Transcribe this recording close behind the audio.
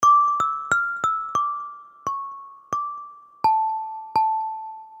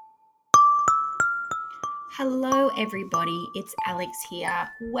Hello, everybody. It's Alex here.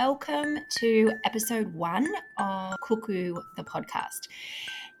 Welcome to episode 1 of Cuckoo, the podcast.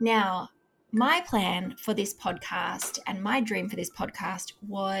 Now, my plan for this podcast and my dream for this podcast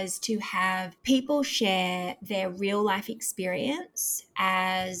was to have people share their real life experience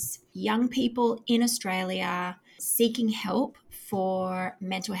as young people in Australia seeking help for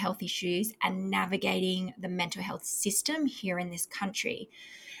mental health issues and navigating the mental health system here in this country.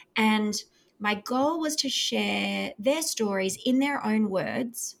 And my goal was to share their stories in their own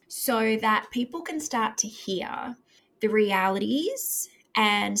words so that people can start to hear the realities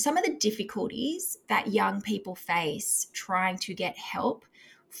and some of the difficulties that young people face trying to get help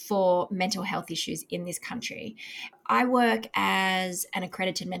for mental health issues in this country. I work as an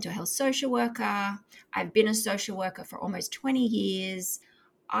accredited mental health social worker. I've been a social worker for almost 20 years.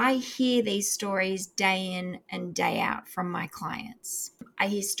 I hear these stories day in and day out from my clients. I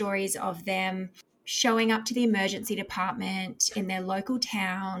hear stories of them showing up to the emergency department in their local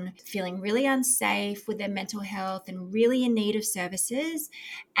town, feeling really unsafe with their mental health and really in need of services,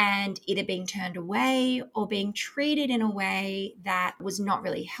 and either being turned away or being treated in a way that was not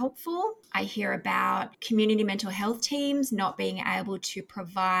really helpful. I hear about community mental health teams not being able to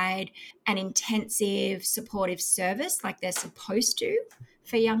provide an intensive supportive service like they're supposed to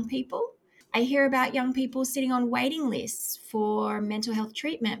for young people. I hear about young people sitting on waiting lists for mental health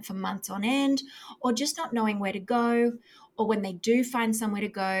treatment for months on end, or just not knowing where to go, or when they do find somewhere to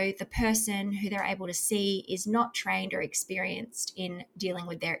go, the person who they're able to see is not trained or experienced in dealing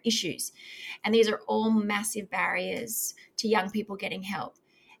with their issues. And these are all massive barriers to young people getting help.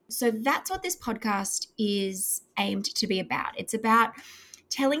 So that's what this podcast is aimed to be about. It's about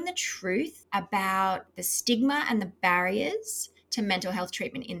telling the truth about the stigma and the barriers to mental health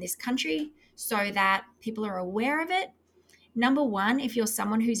treatment in this country so that people are aware of it. Number one, if you're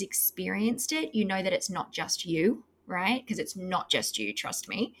someone who's experienced it, you know that it's not just you, right? Because it's not just you, trust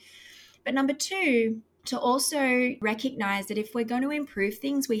me. But number two, to also recognize that if we're going to improve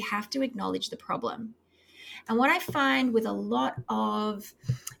things, we have to acknowledge the problem. And what I find with a lot of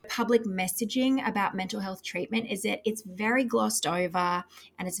public messaging about mental health treatment is that it's very glossed over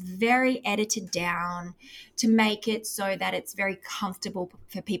and it's very edited down to make it so that it's very comfortable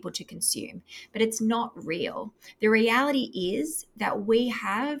for people to consume. But it's not real. The reality is that we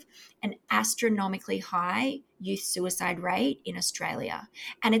have an astronomically high youth suicide rate in Australia.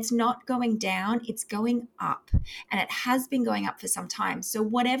 And it's not going down, it's going up. And it has been going up for some time. So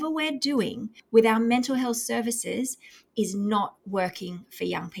whatever we're doing with our mental health services is not working for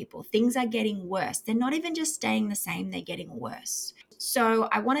young people. Things are getting worse. They're not even just staying the same, they're getting worse. So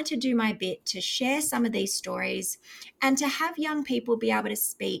I wanted to do my bit to share some of these stories and to have young people be able to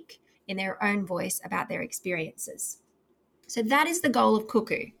speak in their own voice about their experiences. So that is the goal of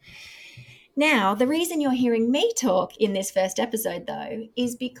Cuckoo. Now, the reason you're hearing me talk in this first episode, though,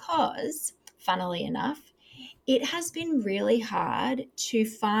 is because, funnily enough, it has been really hard to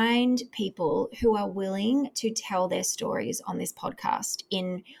find people who are willing to tell their stories on this podcast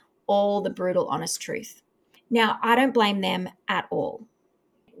in all the brutal, honest truth. Now, I don't blame them at all.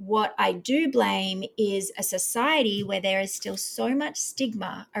 What I do blame is a society where there is still so much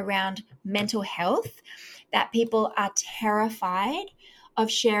stigma around mental health that people are terrified of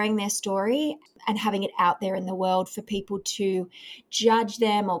sharing their story and having it out there in the world for people to judge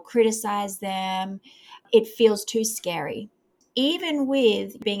them or criticize them. It feels too scary. Even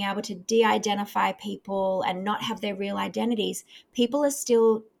with being able to de-identify people and not have their real identities, people are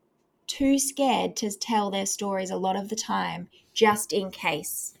still too scared to tell their stories a lot of the time, just in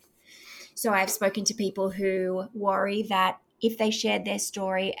case. So I've spoken to people who worry that if they shared their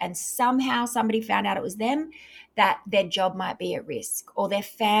story and somehow somebody found out it was them, that their job might be at risk or their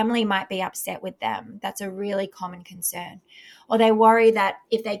family might be upset with them. That's a really common concern. Or they worry that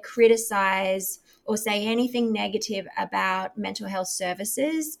if they criticize or say anything negative about mental health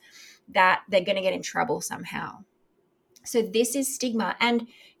services, that they're going to get in trouble somehow. So this is stigma. And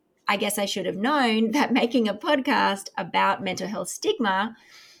I guess I should have known that making a podcast about mental health stigma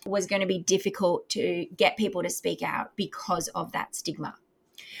was going to be difficult to get people to speak out because of that stigma.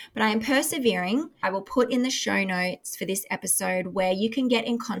 But I am persevering. I will put in the show notes for this episode where you can get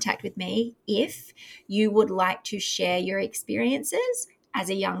in contact with me if you would like to share your experiences as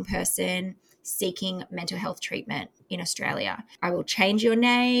a young person seeking mental health treatment in Australia. I will change your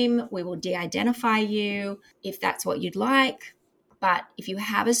name. We will de-identify you if that's what you'd like. But if you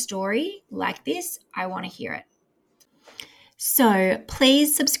have a story like this, I want to hear it. So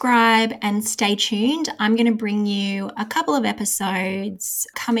please subscribe and stay tuned. I'm going to bring you a couple of episodes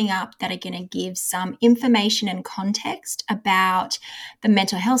coming up that are going to give some information and context about the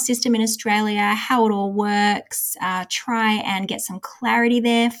mental health system in Australia, how it all works, try and get some clarity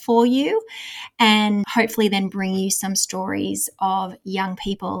there for you, and hopefully then bring you some stories of young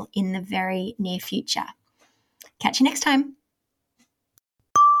people in the very near future. Catch you next time.